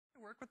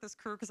work with this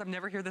crew because I'm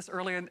never here this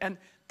early, and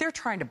they're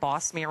trying to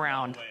boss me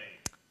around. No way.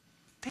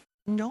 They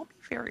know me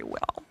very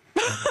well.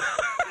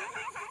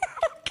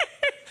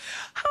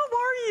 How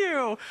are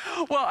you?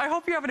 Well, I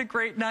hope you're having a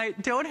great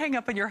night. Don't hang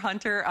up on your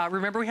Hunter.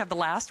 Remember, we have the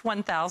last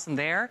 1,000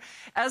 there.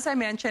 As I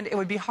mentioned, it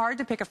would be hard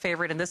to pick a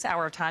favorite in this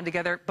hour of time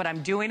together, but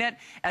I'm doing it.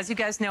 As you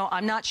guys know,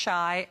 I'm not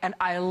shy, and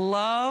I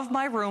love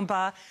my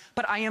Roomba,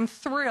 but I am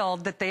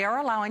thrilled that they are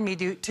allowing me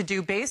to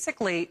do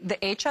basically the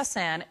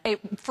HSN,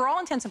 for all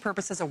intents and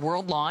purposes, a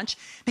world launch,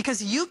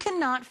 because you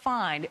cannot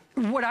find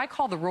what I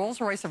call the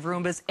Rolls-Royce of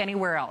Roombas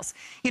anywhere else.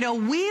 You know,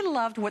 we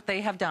loved what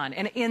they have done,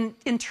 and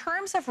in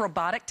terms of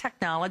robotic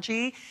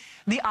technology,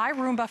 the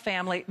iRoomba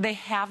family, they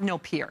have no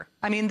peer.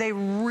 I mean, they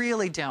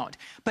really don't.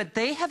 But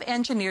they have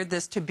engineered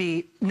this to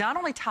be not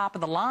only top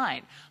of the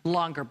line,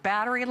 longer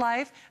battery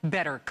life,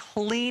 better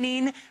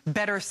cleaning,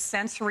 better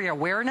sensory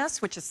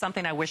awareness, which is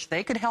something I wish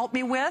they could help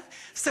me with,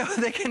 so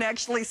they can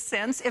actually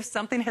sense if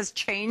something has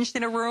changed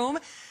in a room.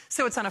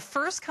 So it's on a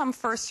first-come,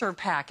 first-served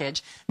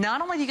package. Not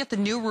only do you get the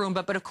new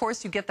Roomba, but of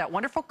course you get that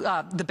wonderful,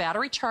 the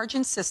battery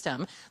charging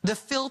system, the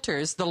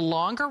filters, the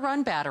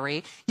longer-run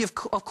battery. Of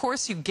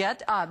course, you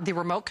get the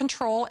remote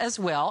control as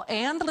well,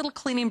 and the little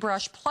cleaning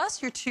brush,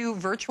 plus your 2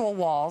 virtual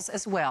walls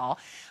as well.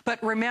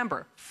 But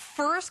remember,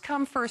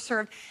 first-come,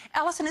 first-served.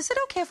 Allison, is it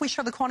okay if we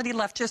show the quantity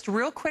left just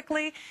real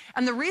quickly?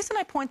 And the reason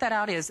I point that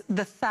out is the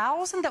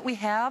 1,000 that we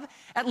have,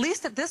 at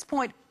least at this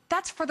point,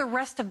 that's for the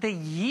rest of the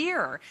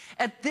year.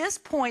 At this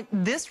point,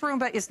 this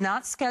Roomba is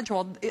not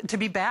scheduled to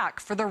be back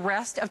for the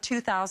rest of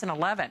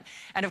 2011.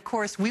 And of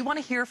course, we want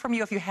to hear from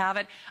you if you have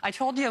it. I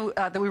told you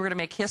that we were going to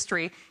make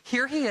history.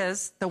 Here he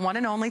is, the one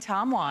and only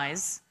Tom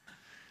Wise.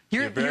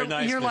 You're very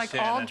nice, you're Miss like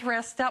Shannon. all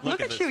dressed up. Look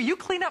at you. You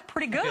clean up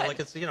pretty good. I feel like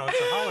it's, you know, it's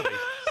a holiday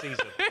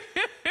season.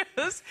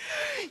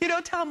 You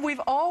know, Tom,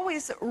 we've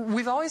always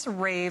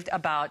raved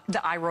about the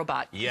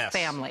iRobot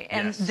family,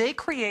 and they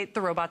create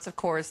the robots, of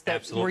course,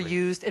 that were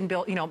used in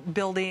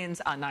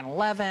buildings on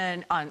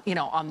 9/11,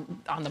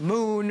 on the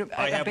moon.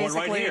 I have basically.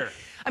 one right here.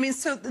 I mean,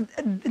 so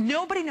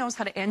nobody knows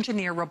how to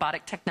engineer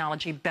robotic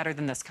technology better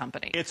than this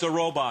company. It's a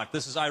robot.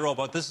 This is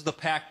iRobot. This is the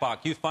PackBot.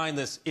 You find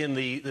this in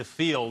the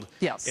field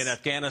in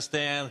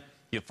Afghanistan.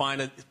 You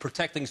find it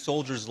protecting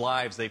soldiers'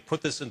 lives. They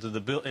put this into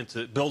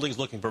buildings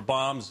looking for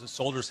bombs. The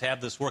soldiers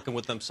have this working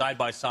with them side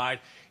by side,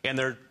 and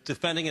they're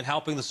defending and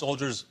helping the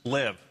soldiers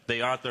live.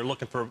 They are out there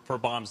looking for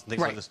bombs and things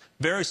like this.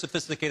 Very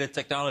sophisticated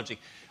technology.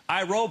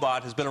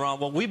 iRobot has been around,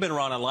 well, we've been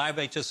around on Live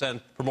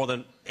HSN for more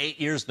than 8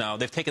 years now.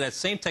 They've taken that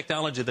same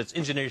technology that's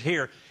engineered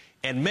here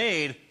and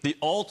made the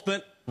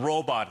ultimate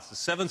robot. It's the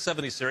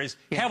 770 series.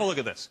 Have a look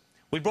at this.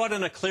 We brought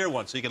in a clear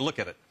one so you can look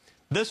at it.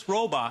 This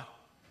robot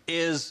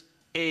is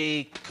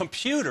a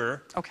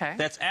computer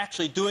that's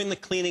actually doing the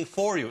cleaning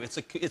for you.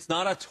 It's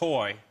not a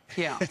toy.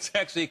 It's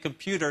actually a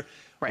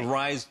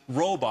computerized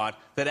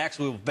robot that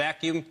actually will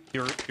vacuum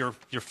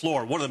your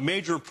floor. One of the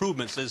major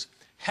improvements is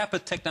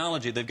HEPA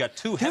technology. They've got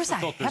 2 HEPA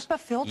filters. There's a HEPA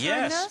filter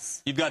in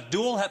this? You've got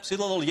dual HEPA. See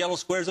the little yellow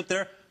squares up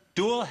there?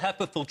 Dual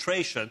HEPA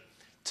filtration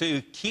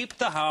to keep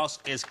the house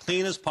as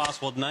clean as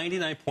possible.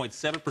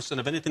 99.7%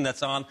 of anything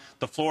that's on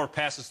the floor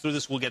passes through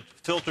this will get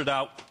filtered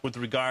out with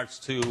regards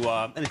to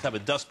any type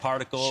of dust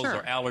particles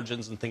or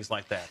allergens and things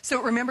like that.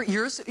 So remember,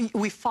 yours,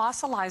 we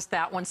fossilized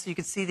that one so you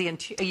could see the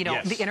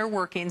the inner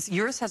workings.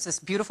 Yours has this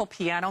beautiful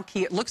piano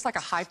key. It looks like a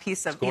high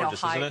piece of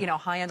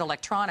high-end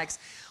electronics.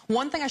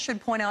 One thing I should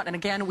point out, and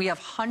again, we have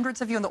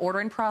hundreds of you in the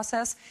ordering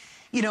process.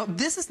 You know,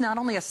 this is not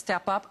only a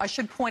step up. I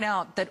should point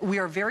out that we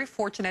are very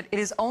fortunate. It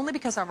is only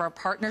because of our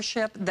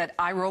partnership that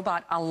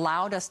iRobot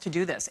allowed us to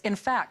do this. In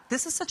fact,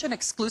 this is such an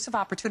exclusive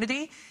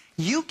opportunity.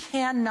 You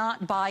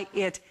cannot buy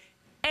it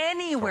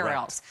anywhere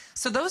else.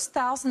 So those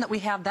 1,000 that we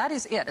have, that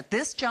is it. At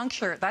this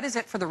juncture, that is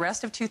it for the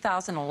rest of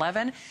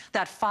 2011.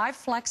 That 5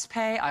 flex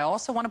pay, I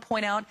also want to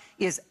point out,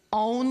 is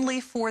only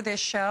for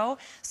this show.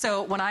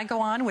 So when I go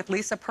on with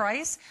Lisa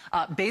Price,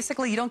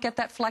 basically you don't get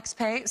that flex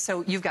pay,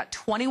 so you've got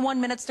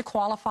 21 minutes to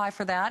qualify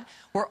for that.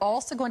 We're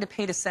also going to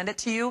pay to send it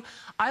to you.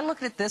 I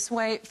look at it this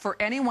way, for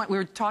anyone, we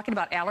were talking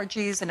about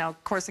allergies, and now,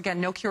 of course, again,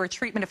 no cure or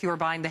treatment if you were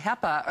buying the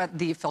HEPA,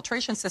 the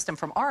filtration system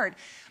from ART.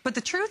 But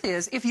the truth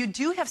is, if you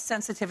do have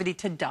sensitivity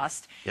to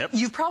dust,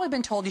 you've probably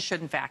been told you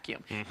shouldn't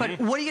vacuum. But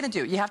what are you going to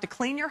do? You have to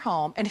clean your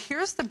home, and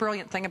here's the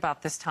brilliant thing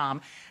about this,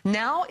 Tom.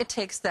 Now it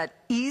takes that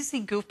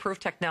easy goof-proof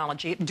technology,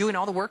 doing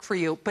all the work for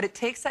you, but it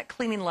takes that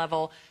cleaning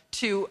level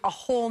to a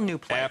whole new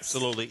place.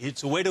 Absolutely.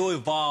 It's a way to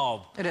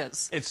evolve. It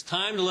is. It's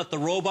time to let the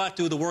robot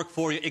do the work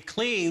for you. It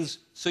cleans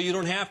so you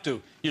don't have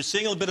to. You're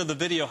seeing a little bit of the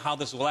video how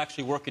this will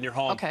actually work in your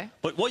home.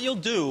 But what you'll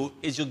do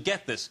is you'll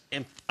get this,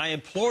 and I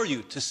implore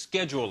you to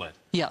schedule it.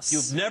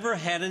 You've never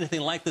had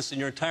anything like this in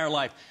your entire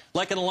life.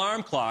 Like an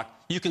alarm clock,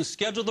 you can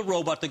schedule the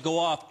robot to go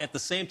off at the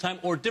same time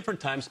or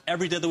different times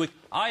every day of the week.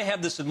 I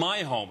have this in my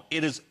home.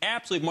 It is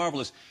absolutely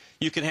marvelous.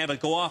 You can have it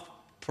go off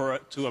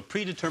to a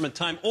predetermined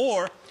time,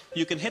 or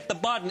you can hit the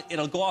button,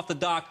 it'll go off the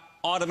dock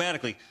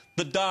automatically.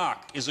 The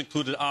dock is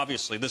included,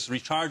 obviously. This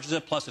recharges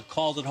it, plus it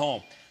calls it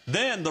home.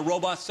 Then the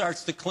robot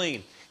starts to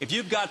clean. If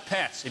you've got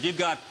pets, if you've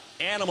got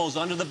animals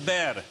under the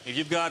bed, if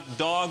you've got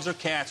dogs or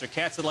cats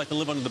that like to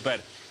live under the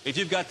bed, if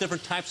you've got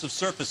different types of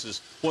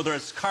surfaces, whether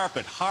it's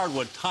carpet,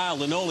 hardwood, tile,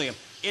 linoleum,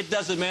 it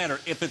doesn't matter.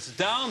 If it's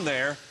down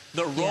there,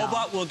 the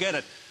robot will get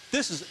it.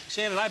 This is,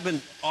 Shannon, I've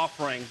been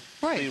offering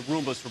the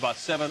Roombas for about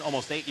 7,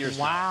 almost 8 years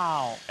now.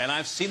 Wow. And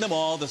I've seen them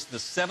all. This is the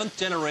 7th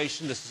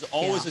generation. This is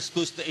always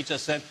exclusive to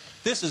HSN.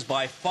 This is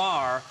by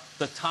far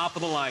the top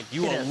of the line.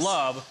 You will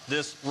love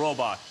this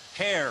robot.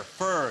 Hair,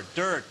 fur,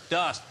 dirt,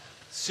 dust,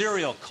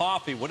 cereal,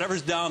 coffee,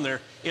 whatever's down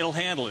there, it'll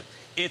handle it.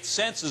 It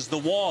senses the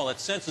wall. It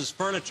senses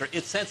furniture.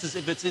 It senses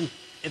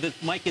if it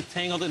might get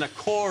tangled in a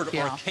cord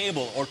or a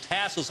cable or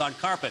tassels on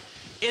carpet.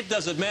 It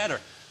doesn't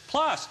matter.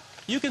 Plus,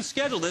 you can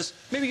schedule this.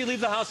 Maybe you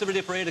leave the house every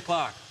day for 8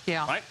 o'clock.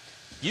 Yeah. Right?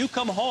 You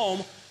come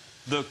home,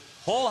 the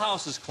whole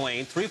house is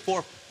clean, 3,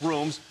 4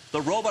 rooms.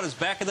 The robot is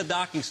back at the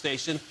docking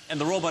station,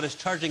 and the robot is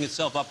charging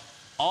itself up.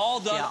 All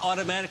done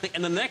automatically.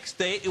 And the next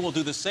day, it will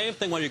do the same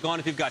thing while you're gone.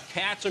 If you've got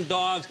cats or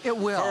dogs, it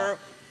will. Fur,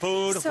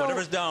 food,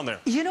 whatever's down there.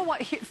 You know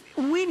what?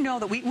 We know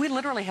that we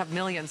literally have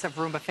millions of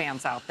Roomba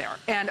fans out there.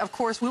 And, of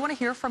course, we want to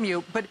hear from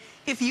you. But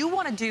if you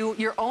want to do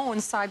your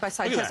own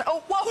side-by-side test.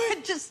 Oh,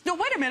 whoa, no,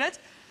 wait a minute.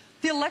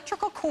 The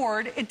electrical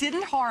cord, it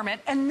didn't harm it,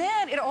 and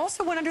then it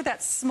also went under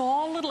that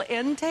small little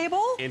end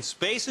table. In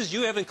spaces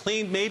you haven't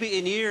cleaned maybe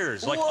in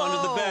years, like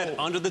under the bed,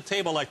 under the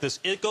table like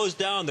this. It goes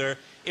down there.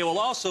 It will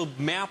also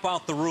map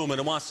out the room, and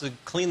it wants to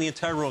clean the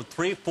entire room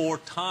 3, 4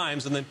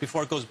 times, and then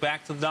before it goes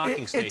back to the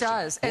docking station. It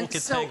does. It won't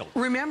get tangled.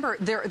 Remember,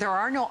 there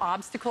are no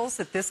obstacles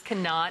that this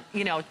cannot,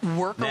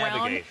 work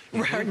around.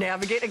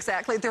 Navigate,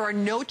 exactly. There are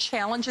no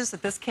challenges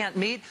that this can't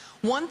meet.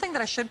 One thing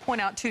that I should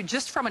point out, too,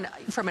 just from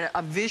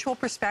a visual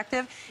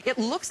perspective, it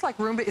looks like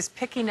Roomba is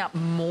picking up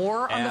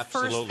more on the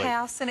first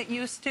pass than it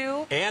used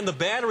to. And the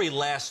battery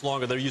lasts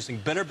longer. They're using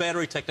better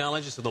battery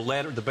technology, so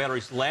the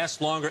batteries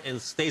last longer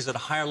and stays at a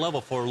higher level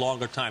for a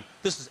longer time.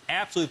 This is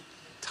absolutely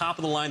top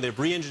of the line. They've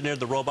re-engineered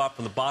the robot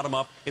from the bottom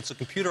up. It's a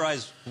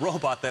computerized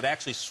robot that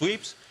actually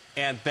sweeps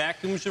and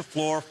vacuums your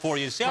floor for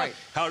you. See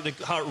how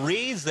it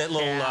reads that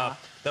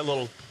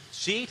little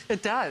sheet?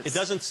 It does. It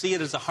doesn't see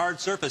it as a hard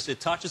surface. It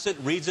touches it,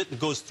 reads it, and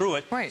goes through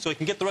it. So it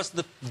can get the rest of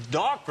the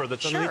dog fur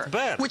that's underneath the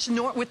bed. Which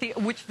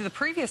the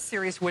previous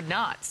series would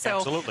not.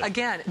 So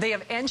again, they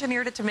have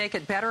engineered it to make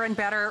it better and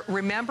better.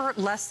 Remember,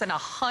 less than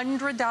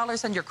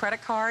 $100 on your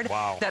credit card.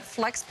 Wow. That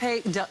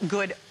FlexPay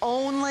good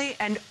only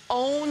and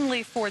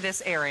only for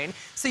this airing.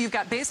 So you've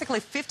got basically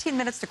 15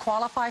 minutes to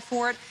qualify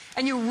for it,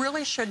 and you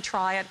really should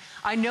try it.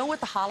 I know with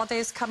the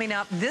holidays coming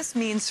up, this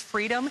means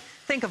freedom.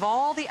 Think of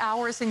all the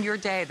hours in your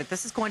day that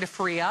this is going to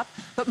free up.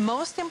 But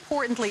most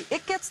importantly,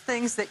 it gets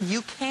things that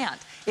you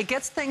can't. It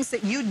gets things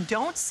that you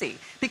don't see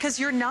because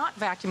you're not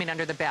vacuuming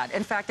under the bed.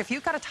 In fact, if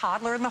you've got a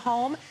toddler in the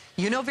home,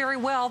 you know very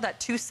well that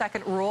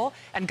 2-second rule.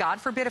 And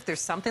God forbid if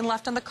there's something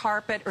left on the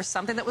carpet or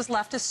something that was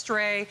left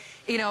astray,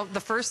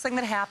 the first thing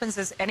that happens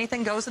is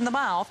anything goes in the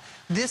mouth.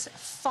 This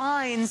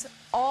finds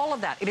all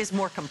of that. It is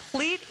more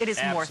complete. It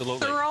is more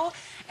thorough.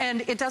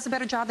 And it does a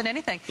better job than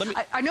anything.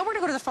 I know we're going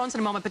to go to the phones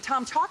in a moment, but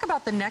Tom, talk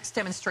about the next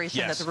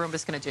demonstration that the Roomba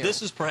is going to do.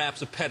 This is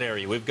perhaps a pet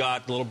area. We've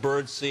got little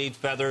bird seed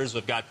feathers.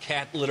 We've got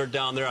cat litter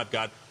down there. I've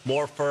got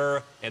more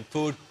fur and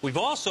food. We've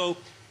also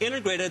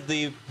integrated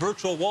the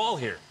virtual wall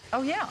here.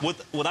 Oh, yeah.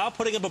 Without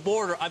putting up a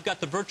border, I've got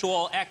the virtual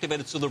wall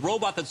activated, so the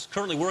robot that's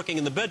currently working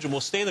in the bedroom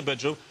will stay in the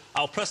bedroom.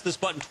 I'll press this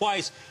button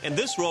twice, and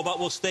this robot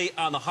will stay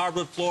on the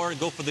hardwood floor and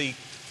go for the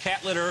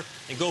cat litter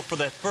and go for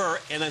that fur,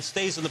 and then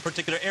stays in the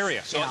particular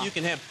area. So you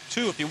can have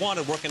 2 if you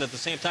wanted working at the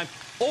same time,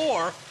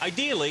 or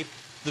ideally,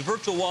 the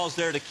virtual wall is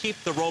there to keep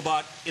the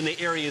robot in the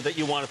area that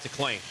you want it to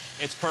clean.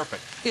 It's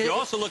perfect. You're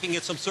also looking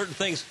at some certain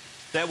things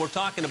that we're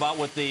talking about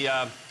with the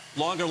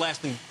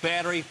longer-lasting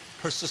battery,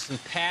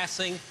 persistent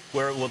passing,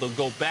 where it will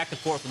go back and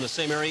forth in the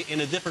same area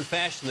in a different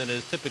fashion than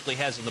it typically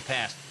has in the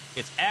past.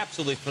 It's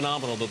absolutely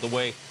phenomenal the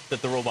way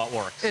that the robot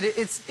works.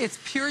 It's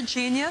pure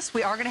genius.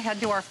 We are going to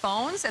head to our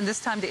phones, and this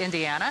time to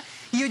Indiana.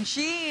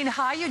 Eugene,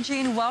 hi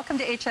Eugene, welcome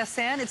to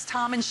HSN. It's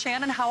Tom and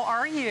Shannon. How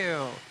are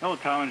you? Oh,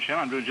 Tom and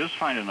Shannon, I'm doing just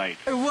fine tonight.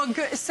 Well,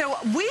 good. So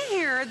we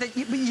hear that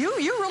you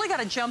really got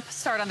a jump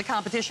start on the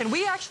competition.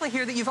 We actually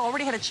hear that you've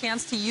already had a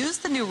chance to use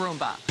the new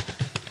Roomba.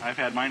 I've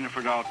had mine for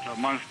about a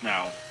month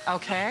now.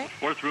 Okay.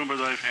 The 4th Roomba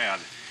that I've had,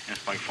 and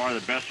it's by far the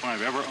best one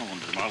I've ever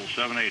owned, the Model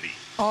 780.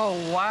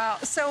 Oh, wow.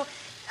 So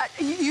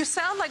you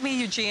sound like me,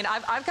 Eugene.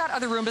 I've got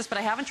other Roombas, but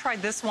I haven't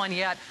tried this one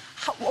yet.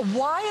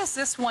 Why is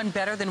this one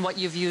better than what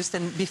you've used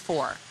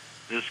before?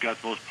 This got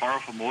the most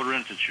powerful motor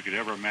in it that you could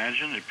ever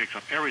imagine. It picks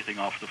up everything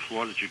off the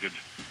floor that you could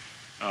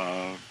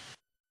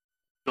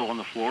spill on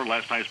the floor.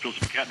 Last night I spilled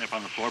some catnip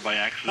on the floor by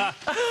accident.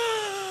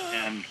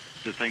 And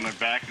the thing went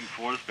back and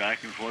forth,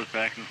 back and forth,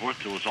 back and forth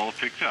till it was all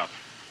picked up.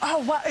 Oh,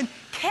 wow. And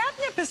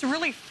catnip is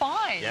really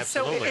fine.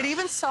 Absolutely. So it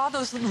even saw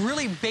those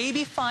really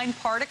baby fine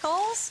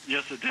particles?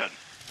 Yes, it did.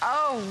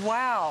 Oh,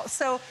 wow.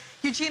 So,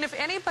 Eugene, if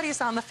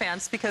anybody's on the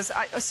fence, because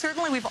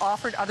certainly we've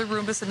offered other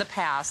Roombas in the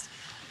past,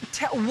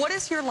 what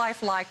is your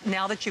life like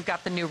now that you've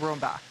got the new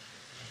Roomba?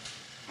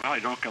 Well, I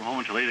don't come home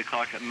until 8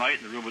 o'clock at night,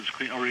 and the Roomba's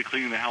already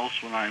cleaning the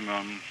house when I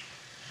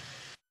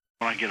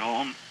get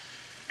home.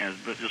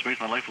 but it just makes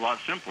my life a lot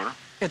simpler.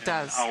 It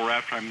does. An hour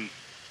after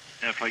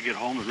I get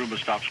home, the Roomba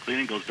stops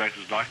cleaning, goes back to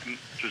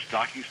its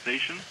docking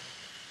station,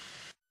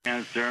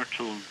 and it's there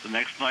till the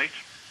next night.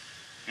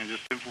 And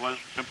just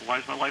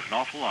simplifies my life an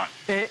awful lot.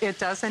 It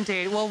does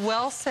indeed.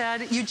 Well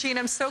said. Eugene,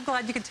 I'm so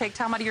glad you could take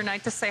time out of your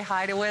night to say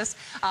hi to us.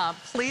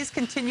 Please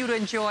continue to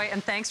enjoy,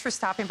 and thanks for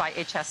stopping by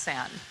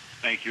HSN.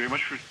 Thank you very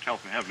much for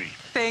having me.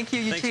 Thank you,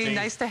 Eugene. Thanks,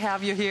 nice to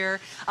have you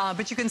here.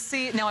 But you can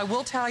see, now I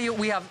will tell you,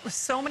 we have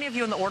so many of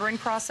you in the ordering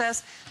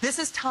process. This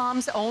is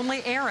Tom's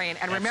only airing.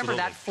 And remember,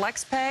 that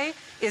flex pay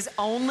is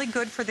only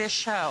good for this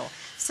show.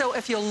 So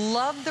if you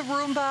love the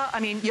Roomba, I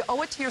mean, you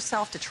owe it to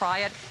yourself to try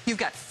it. You've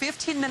got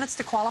 15 minutes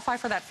to qualify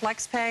for that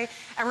flex pay.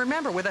 And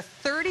remember, with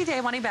a 30-day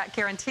money-back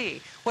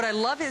guarantee, what I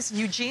love is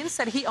Eugene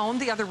said he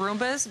owned the other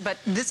Roombas, but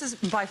this is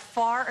by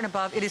far and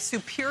above. It is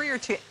superior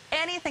to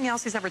anything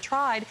else he's ever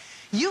tried.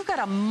 You've got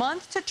a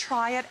month to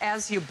try it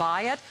as you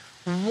buy it.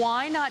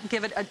 Why not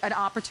give it an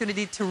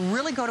opportunity to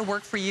really go to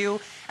work for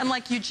you? And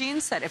like Eugene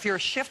said, if you're a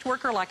shift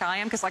worker like I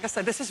am, because like I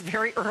said, this is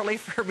very early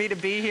for me to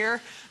be here.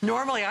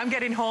 Normally, I'm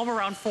getting home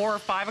around 4 or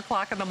 5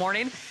 o'clock in the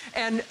morning.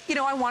 And, you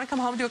know, I want to come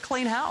home to a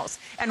clean house.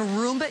 And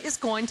Roomba is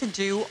going to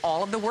do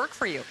all of the work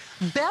for you.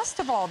 Best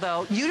of all,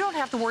 though, you don't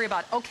have to worry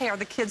about, okay, are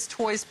the kids'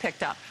 toys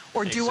picked up?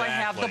 Or do I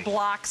have the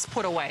blocks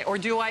put away? Or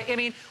do I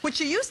mean,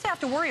 which you used to have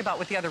to worry about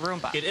with the other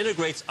Roomba. It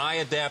integrates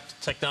iAdapt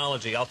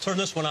technology. I'll turn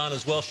this one on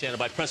as well, Shannon,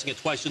 by pressing it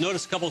twice. You'll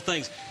notice a couple of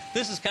things.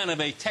 This is kind of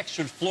a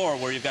textured floor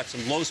where you've got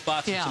some low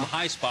spots and some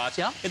high spots.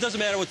 It doesn't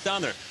matter what's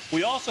down there.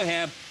 We also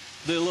have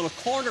the little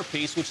corner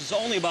piece, which is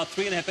only about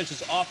 3.5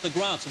 inches off the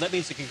ground. So that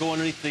means it can go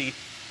underneath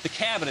the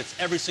cabinets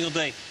every single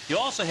day. You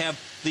also have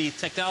the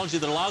technology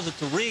that allows it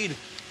to read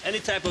any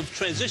type of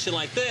transition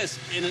like this,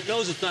 and it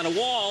knows it's not a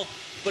wall,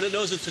 but it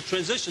knows it's a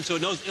transition, so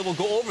it knows it will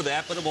go over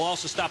that, but it will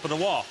also stop at a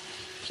wall.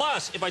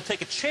 Plus, if I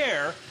take a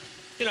chair,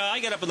 you know, I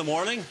get up in the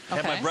morning,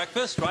 have my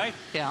breakfast, right?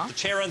 Yeah. The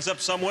chair ends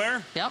up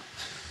somewhere. Yep.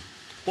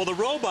 Well, the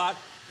robot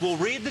will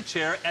read the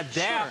chair,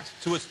 adapt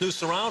to its new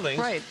surroundings,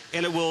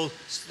 and it will,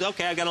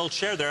 okay, I got a little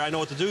chair there, I know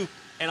what to do,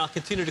 and I'll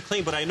continue to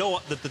clean, but I know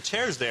that the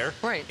chair's there,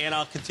 and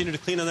I'll continue to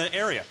clean in that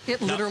area.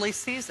 It literally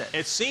sees it.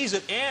 It sees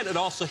it, and it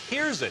also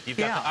hears it. You've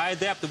got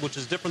the iAdapt, which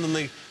is different than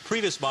the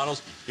previous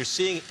models. You're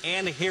seeing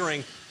and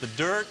hearing the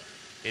dirt,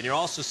 and you're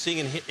also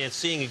seeing and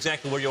seeing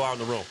exactly where you are in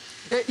the room.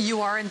 You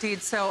are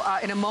indeed. So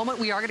in a moment,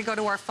 we are going to go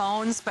to our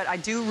phones, but I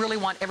do really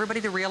want everybody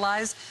to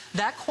realize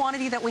that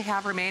quantity that we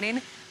have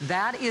remaining,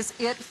 that is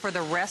it for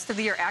the rest of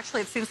the year.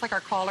 Actually, it seems like our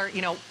caller,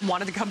 you know,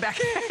 wanted to come back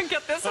and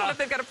get this one if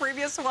they've got a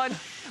previous one.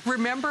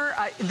 Remember,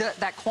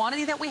 that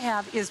quantity that we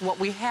have is what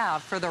we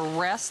have for the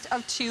rest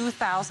of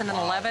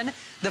 2011.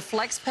 The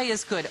flex pay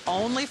is good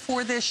only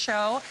for this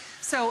show.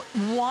 So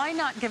why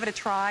not give it a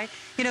try?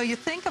 You know, you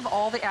think of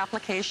all the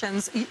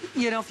applications.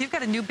 You know, if you've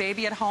got a new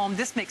baby at home,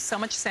 this makes so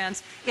much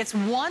sense. It's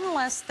one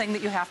less thing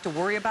that you have to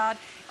worry about.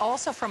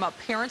 Also, from a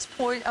parent's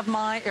point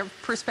of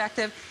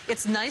perspective,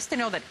 it's nice to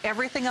know that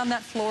everything on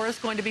that floor is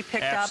going to be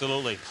picked up.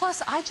 Absolutely.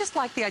 Plus, I just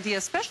like the idea,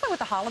 especially with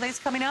the holidays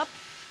coming up.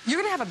 You're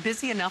going to have a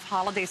busy enough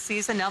holiday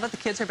season now that the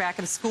kids are back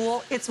in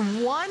school. It's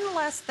one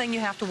less thing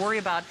you have to worry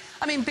about.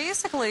 I mean,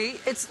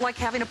 basically, it's like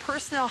having a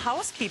personal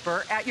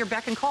housekeeper at your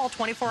beck and call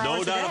 24 hours a day.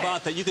 No doubt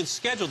about that. You can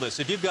schedule this.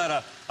 If you've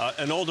got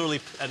an elderly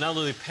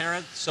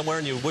parent somewhere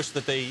and you wish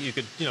that you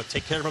could, you know,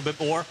 take care of them a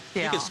bit more,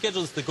 you can schedule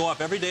this to go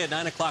up every day at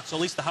 9 o'clock, so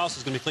at least the house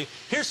is going to be clean.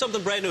 Here's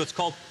something brand new. It's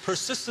called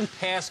persistent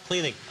pass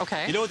cleaning.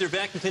 Okay. You know, with your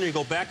vacuum cleaner, you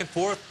go back and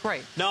forth.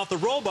 Right. Now, if the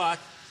robot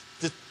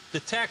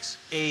detects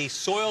a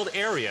soiled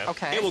area,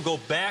 it will go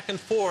back and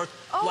forth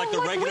like a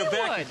regular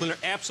vacuum cleaner.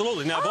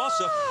 Absolutely. Now,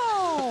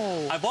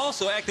 I've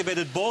also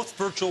activated both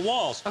virtual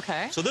walls.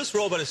 Okay. So this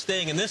robot is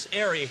staying in this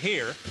area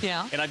here.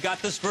 Yeah. And I've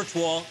got this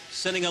virtual wall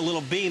sending a little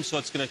beam, so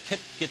it's going to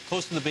get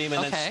close to the beam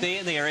and then stay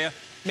in the area.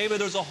 Maybe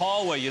there's a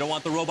hallway. You don't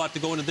want the robot to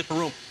go in a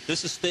different room.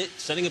 This is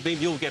sending a beam.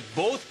 You'll get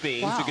both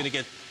beams. You're going to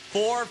get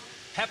 4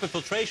 HEPA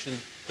filtration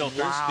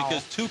filters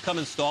because 2 come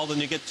installed and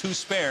you get 2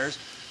 spares.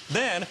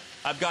 Then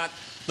I've got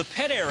the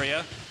pet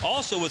area,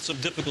 also with some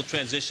difficult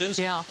transitions,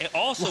 and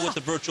also with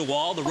the virtual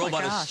wall. The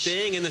robot is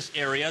staying in this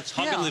area. It's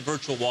hugging the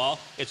virtual wall.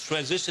 It's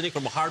transitioning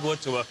from a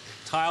hardwood to a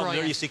tile.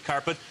 There you see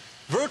carpet.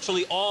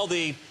 Virtually all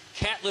the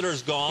cat litter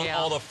is gone.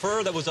 All the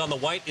fur that was on the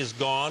white is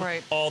gone.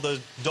 All the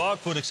dog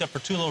food, except for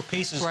 2 little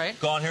pieces,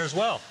 gone here as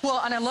well.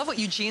 Well, and I love what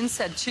Eugene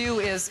said,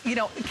 too, is, you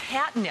know,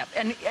 catnip.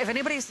 And if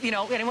anybody's, you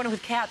know, anyone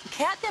with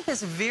catnip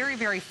is very,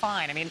 very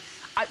fine. I mean,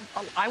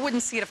 I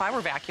wouldn't see it if I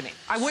were vacuuming.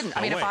 I wouldn't.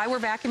 I mean, if I were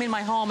vacuuming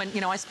my home and,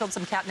 you know, I spilled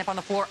some catnip on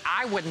the floor,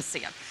 I wouldn't see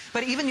it.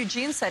 But even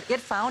Eugene said it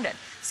found it.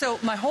 So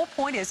my whole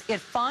point is it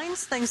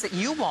finds things that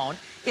you won't.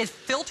 It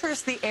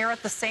filters the air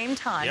at the same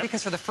time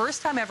because for the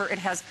first time ever, it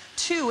has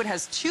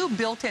two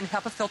built-in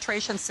HEPA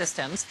filtration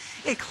systems.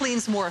 It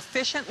cleans more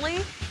efficiently.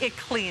 It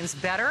cleans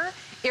better.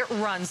 It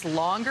runs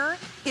longer.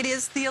 It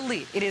is the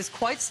Elite. It is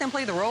quite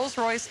simply the Rolls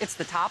Royce. It's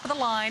the top of the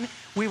line.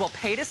 We will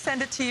pay to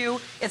send it to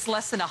you. It's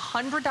less than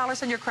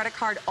 $100 on your credit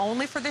card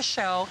only for this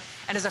show.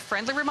 And as a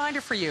friendly reminder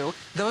for you,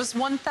 those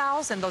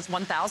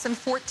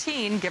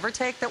 1,014, give or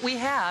take, that we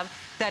have,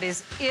 that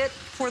is it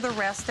for the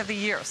rest of the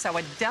year. So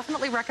I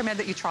definitely recommend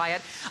that you try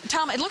it.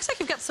 Tom, it looks like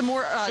you've got some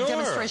more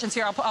demonstrations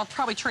here. I'll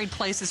probably trade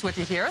places with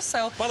you here.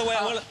 So, by the way,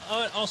 I want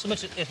to also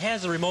mention it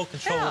has a remote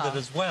control with it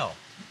as well.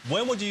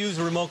 When would you use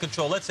a remote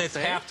control? Let's say it's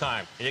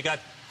halftime and you got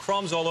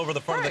crumbs all over the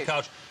front of the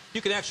couch.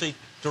 You can actually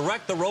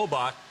direct the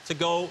robot to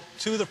go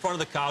to the front of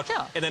the couch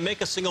and then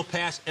make a single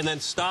pass and then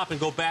stop and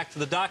go back to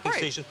the docking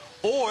station.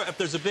 Or if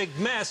there's a big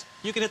mess,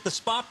 you can hit the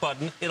spot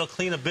button. It'll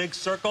clean a big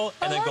circle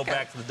and then go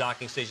back to the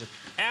docking station.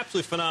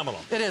 Absolutely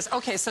phenomenal. It is.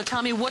 Okay, so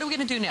Tommy, what are we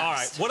going to do next? All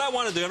right, what I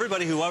want to do,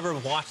 everybody who ever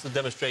watched the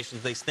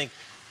demonstrations, they think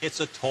it's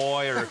a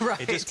toy or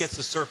it just gets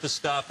the surface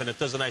stuff and it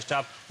does a nice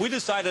job. We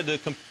decided to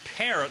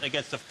compare it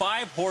against a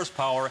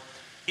 5-horsepower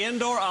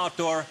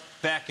indoor-outdoor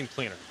vacuum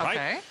cleaner, right?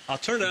 Okay. I'll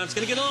turn it on. It's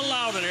going to get a little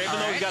loud in there, even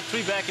though we've got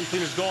 3 vacuum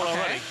cleaners going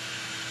already.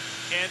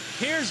 And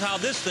here's how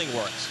this thing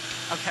works.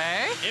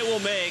 Okay. It will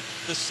make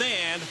the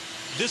sand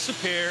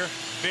disappear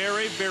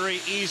very, very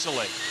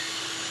easily,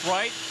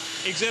 right?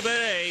 Exhibit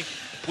A,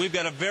 we've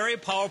got a very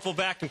powerful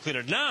vacuum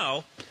cleaner.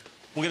 Now,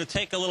 we're going to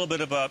take a little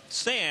bit of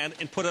sand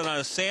and put it on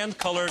a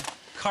sand-colored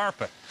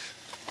carpet.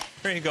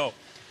 There you go.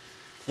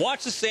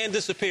 Watch the sand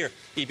disappear.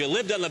 If you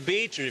lived on the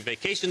beach or you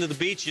vacationed to the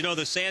beach, you know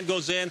the sand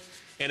goes in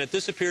and it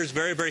disappears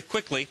very, very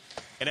quickly.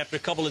 And after a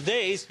couple of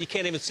days, you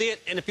can't even see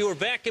it. And if you were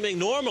vacuuming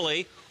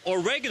normally or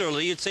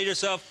regularly, you'd say to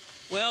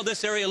yourself, well,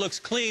 this area looks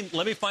clean.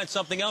 Let me find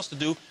something else to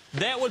do.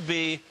 That would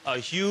be a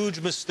huge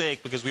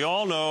mistake because we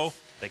all know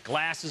that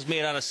glass is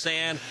made out of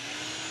sand.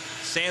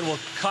 Sand will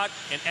cut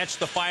and etch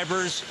the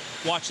fibers.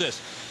 Watch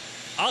this.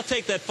 I'll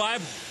take that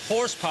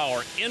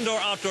 5-horsepower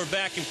indoor-outdoor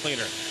vacuum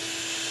cleaner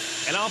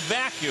and I'll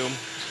vacuum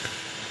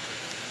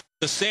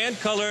the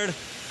sand-colored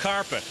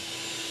carpet.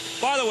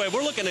 By the way,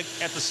 we're looking at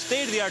the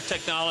state-of-the-art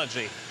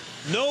technology.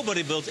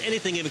 Nobody builds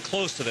anything even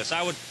close to this.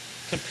 I would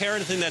compare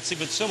anything that's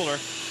even similar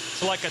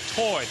to like a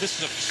toy. This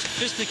is a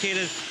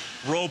sophisticated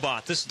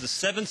robot. This is the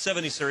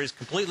 770 series,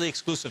 completely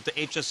exclusive to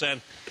HSN,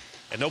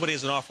 and nobody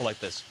has an offer like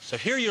this. So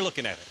here you're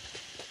looking at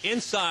it.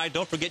 Inside,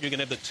 don't forget, you're going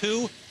to have the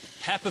 2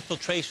 HEPA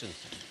filtration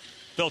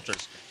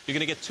filters. You're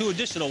going to get 2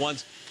 additional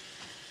ones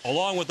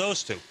along with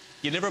those 2.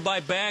 You never buy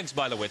bags,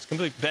 by the way. It's a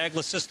completely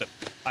bagless system.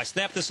 I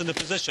snap this into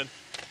position.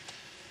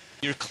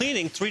 You're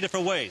cleaning 3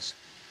 different ways.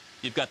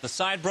 You've got the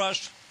side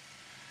brush,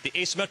 the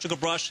asymmetrical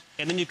brush,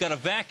 and then you've got a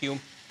vacuum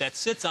that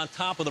sits on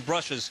top of the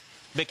brushes,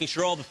 making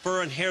sure all the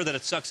fur and hair that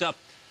it sucks up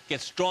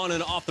gets drawn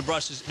in off the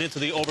brushes and into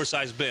the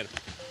oversized bin.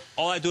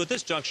 All I do at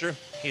this juncture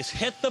is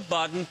hit the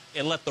button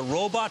and let the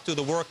robot do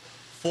the work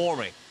for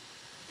me.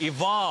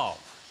 Evolve.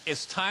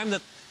 It's time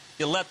that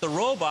you let the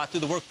robot do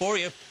the work for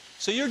you,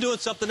 so you're doing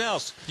something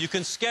else. You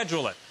can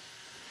schedule it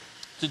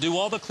to do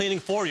all the cleaning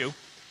for you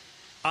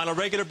on a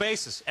regular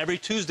basis, every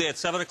Tuesday at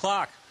 7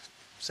 o'clock,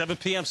 7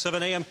 p.m.,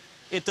 7 a.m.,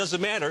 it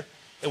doesn't matter.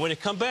 And when you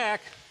come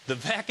back, the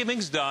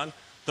vacuuming's done,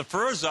 the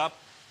fur's up,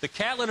 the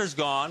cat litter's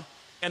gone,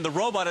 and the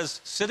robot is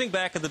sitting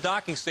back at the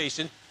docking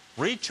station,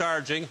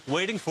 recharging,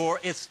 waiting for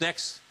its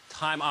next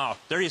time out.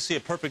 There you see a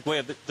perfect way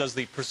it does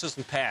the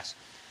persistent pass.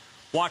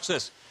 Watch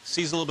this.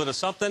 Sees a little bit of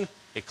something,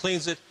 it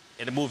cleans it,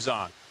 and it moves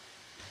on.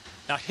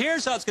 Now,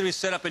 here's how it's going to be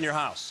set up in your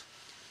house.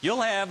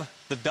 You'll have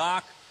the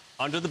dock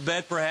under the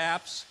bed,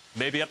 perhaps,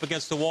 maybe up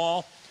against the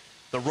wall.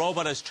 The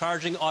robot is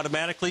charging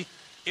automatically.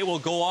 It will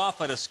go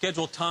off at a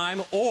scheduled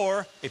time,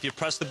 or if you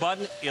press the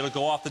button, it'll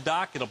go off the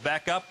dock, it'll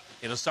back up,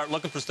 it'll start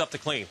looking for stuff to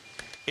clean.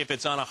 If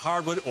it's on a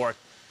hardwood or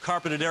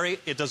carpeted area,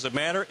 it doesn't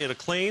matter. It'll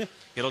clean.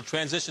 It'll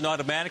transition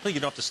automatically. You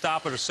don't have to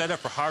stop it or set it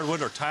for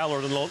hardwood or tile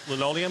or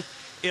linoleum.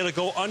 It'll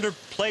go under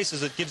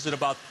places. It gives it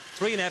about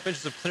 3.5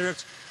 inches of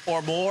clearance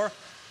or more.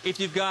 If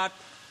you've got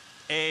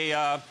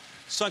a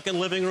sunken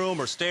living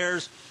room or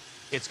stairs,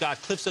 it's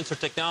got cliff sensor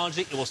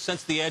technology. It will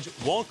sense the edge,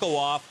 won't go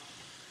off,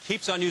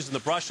 keeps on using the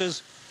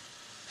brushes.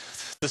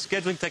 The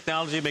scheduling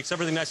technology makes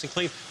everything nice and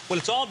clean. When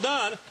it's all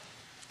done,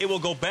 it will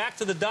go back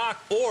to the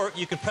dock, or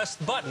you can press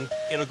the button,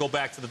 it'll go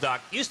back to the dock.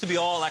 It used to be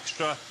all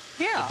extra.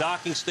 The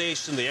docking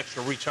station, the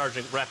extra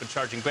recharging, rapid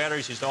charging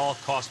batteries used to all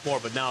cost more,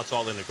 but now it's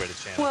all integrated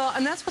channel. Well,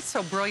 and that's what's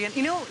so brilliant.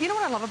 You know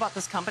what I love about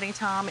this company,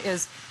 Tom,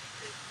 is,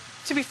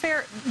 to be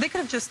fair, they could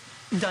have just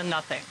done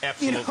nothing.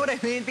 Absolutely. You know what I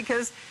mean?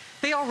 Because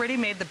they already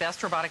made the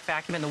best robotic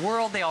vacuum in the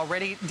world. They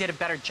already did a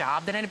better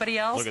job than anybody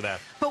else. Look at that.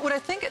 But what I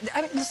think,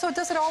 so it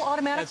does it all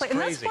automatically. That's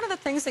crazy. And that's one of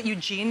the things that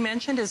Eugene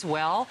mentioned as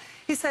well.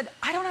 He said,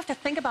 I don't have to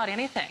think about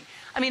anything.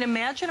 I mean,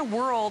 imagine a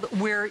world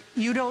where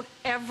you don't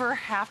ever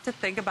have to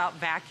think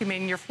about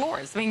vacuuming your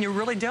floors. I mean, you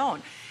really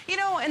don't. You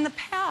know, in the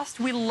past,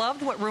 we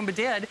loved what Roomba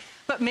did,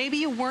 but maybe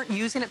you weren't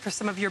using it for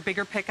some of your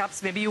bigger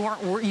pickups. Maybe you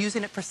weren't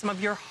using it for some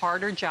of your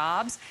harder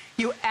jobs.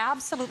 You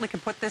absolutely can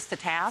put this to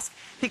task,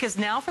 because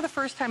now for the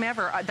first time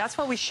ever, that's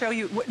why we show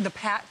you the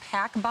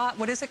PackBot.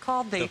 What is it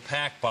called? The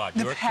PackBot.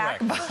 The You're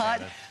correct,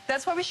 PackBot.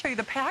 That's why we show you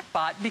the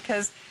PackBot,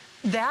 because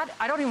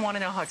I don't even want to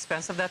know how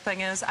expensive that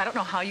thing is. I don't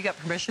know how you got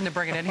permission to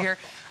bring it in here,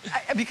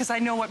 because I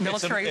know what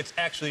military... It's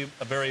actually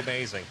very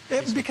amazing.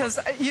 Because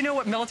you know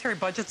what military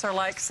budgets are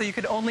like, so you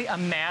could only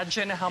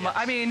imagine how much...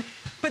 I mean,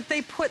 but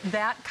they put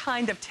that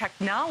kind of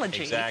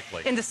technology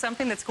into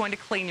something that's going to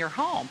clean your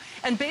home.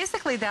 And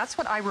basically, that's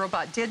what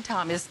iRobot did,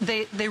 Tom, is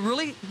they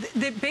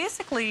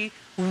basically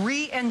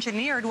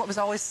re-engineered what was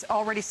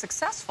already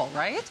successful,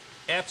 right?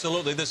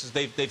 Absolutely.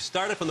 They've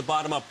started from the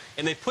bottom up,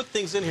 and they put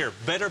things in here.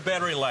 Better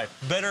battery life,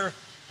 better,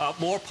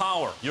 more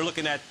power. You're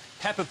looking at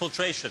HEPA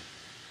filtration,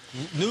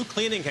 new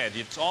cleaning head.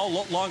 It's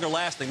all longer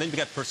lasting. Then you've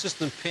got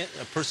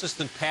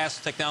persistent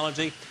pass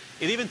technology.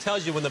 It even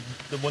tells you when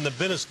the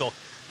bin is full.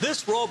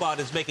 This robot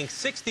is making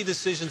 60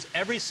 decisions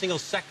every single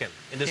second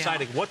and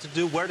deciding what to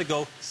do, where to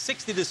go.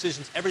 60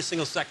 decisions every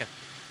single second.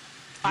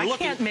 I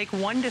can't make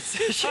one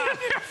decision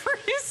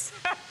every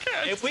second.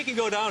 If we can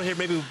go down here,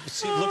 maybe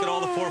look at all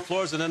the 4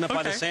 floors and end up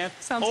by the sand.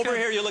 Sounds Over good.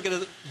 here, you're looking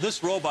at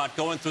this robot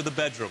going through the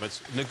bedroom.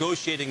 It's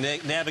negotiating,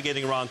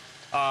 navigating around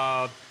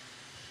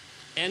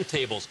end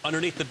tables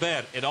underneath the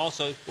bed. It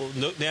also will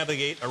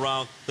navigate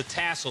around the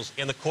tassels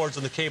and the cords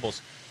and the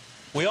cables.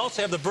 We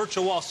also have the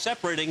virtual wall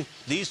separating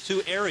these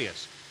 2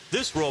 areas.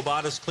 This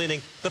robot is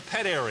cleaning the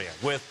pet area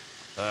with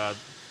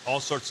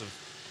all sorts of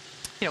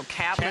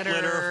cat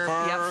litter,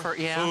 fur,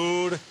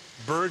 food,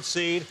 bird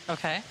seed.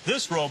 Okay.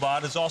 This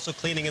robot is also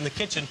cleaning in the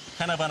kitchen,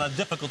 kind of on a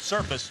difficult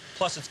surface.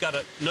 Plus, it's got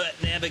to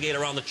navigate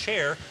around the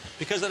chair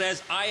because it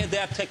has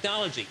eye-adapt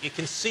technology. It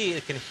can see,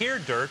 it can hear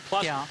dirt,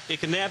 plus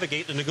it can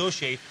navigate and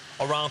negotiate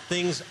around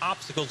things,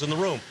 obstacles in the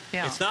room.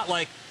 It's not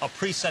like a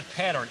preset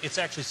pattern. It's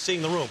actually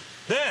seeing the room.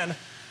 Then,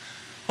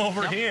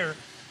 over here,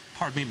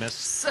 pardon me,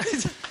 miss.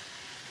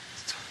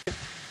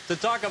 To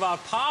talk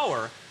about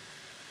power,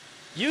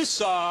 you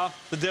saw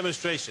the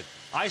demonstration.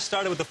 I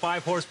started with the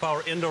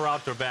 5-horsepower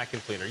indoor-outdoor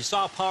vacuum cleaner. You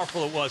saw how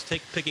powerful it was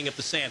picking up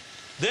the sand.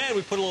 Then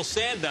we put a little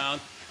sand down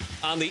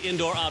on the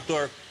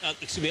indoor-outdoor,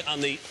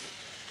 on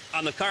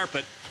the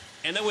carpet,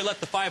 and then we let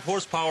the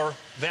 5-horsepower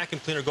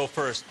vacuum cleaner go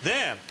first.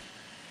 Then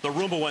the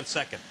Roomba went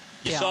second.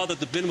 You saw that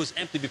the bin was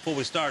empty before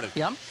we started.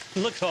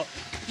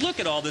 Look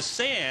at all this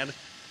sand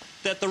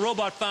that the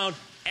robot found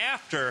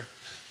after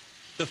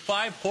the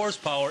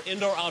 5-horsepower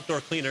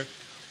indoor-outdoor cleaner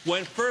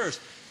went first.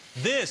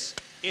 This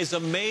is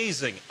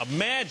amazing.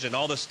 Imagine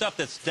all the stuff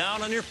that's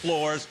down on your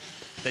floors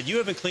that you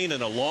haven't cleaned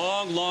in a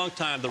long, long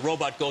time. The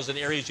robot goes in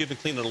areas you haven't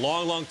cleaned in a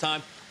long, long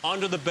time,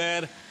 under the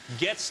bed,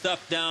 gets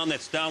stuff down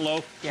that's down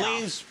low,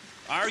 cleans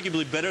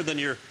arguably better than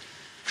your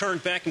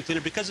current vacuum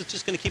cleaner because it's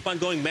just going to keep on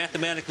going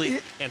mathematically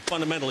and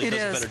fundamentally does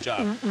a better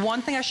job.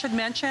 One thing I should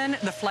mention,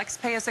 the flex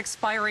pay is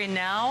expiring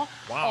now.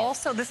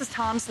 Also, this is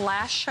Tom's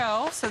last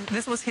show, so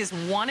this was his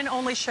one and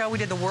only show. We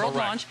did the world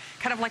launch,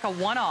 kind of like a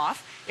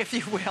one-off, if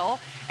you will,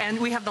 and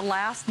we have the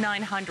last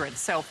 900.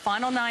 So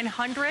final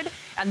 900,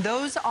 and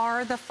those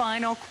are the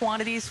final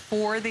quantities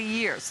for the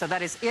year. So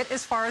that is it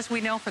as far as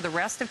we know for the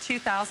rest of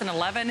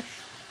 2011.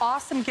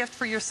 Awesome gift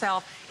for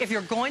yourself. If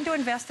you're going to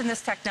invest in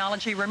this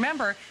technology,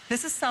 remember,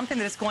 this is something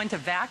that is going to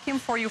vacuum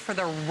for you for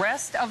the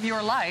rest of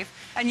your life.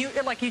 And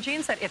like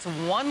Eugene said, it's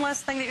one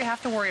less thing that you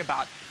have to worry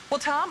about. Well,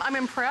 Tom, I'm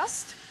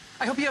impressed.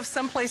 I hope you have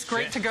someplace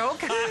great to go.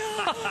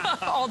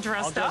 All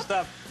dressed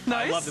up.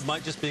 Nice. I loved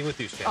it just being with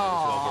you, Shannon.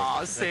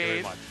 Oh,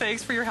 see.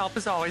 Thanks for your help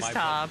as always,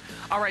 Tom.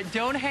 All right,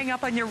 don't hang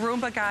up on your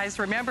Roomba, guys.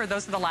 Remember,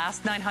 those are the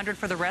last 900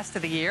 for the rest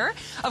of the year.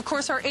 Of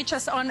course, our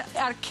HSN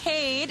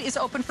Arcade is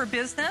open for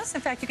business.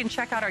 In fact, you can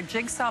check out our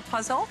jigsaw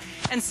puzzle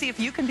and see if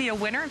you can be a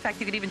winner. In fact,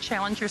 you can even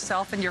challenge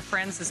yourself and your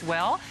friends as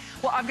well.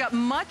 Well, I've got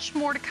much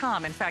more to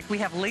come. In fact, we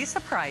have Lisa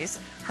Price,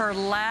 her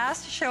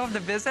last show of the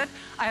visit.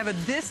 I have a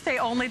this day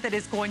only that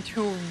is going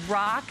to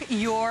rock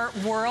your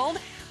world.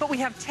 But we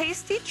have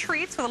tasty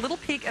treats with a little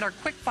peek at our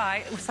quick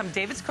buy with some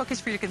David's cookies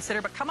for you to consider.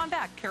 But come on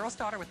back. Carol's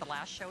Daughter with the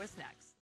last show is next.